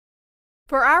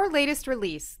For our latest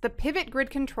release, the Pivot Grid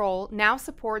Control now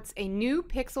supports a new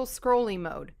pixel scrolling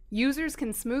mode. Users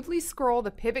can smoothly scroll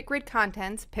the Pivot Grid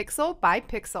contents pixel by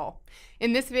pixel.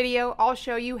 In this video, I'll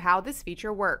show you how this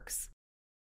feature works.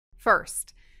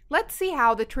 First, let's see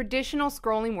how the traditional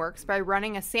scrolling works by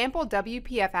running a sample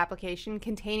WPF application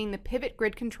containing the Pivot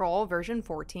Grid Control version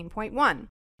 14.1.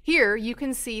 Here, you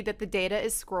can see that the data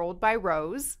is scrolled by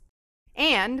rows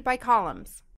and by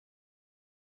columns.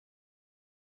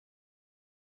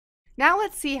 Now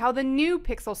let's see how the new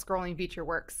pixel scrolling feature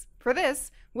works. For this,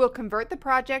 we'll convert the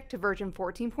project to version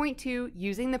 14.2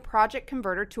 using the Project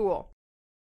Converter tool.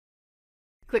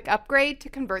 Click Upgrade to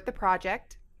convert the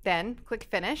project, then click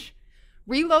Finish,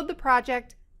 reload the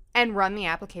project, and run the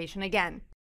application again.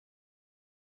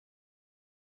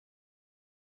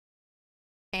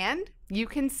 And you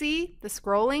can see the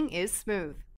scrolling is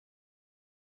smooth.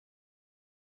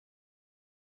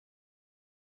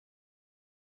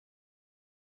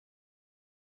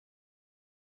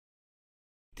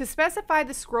 To specify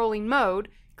the scrolling mode,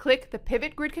 click the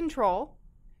Pivot Grid Control,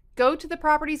 go to the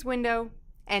Properties window,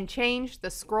 and change the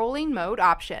scrolling mode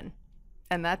option.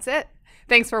 And that's it.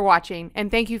 Thanks for watching,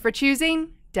 and thank you for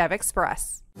choosing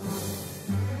DevExpress.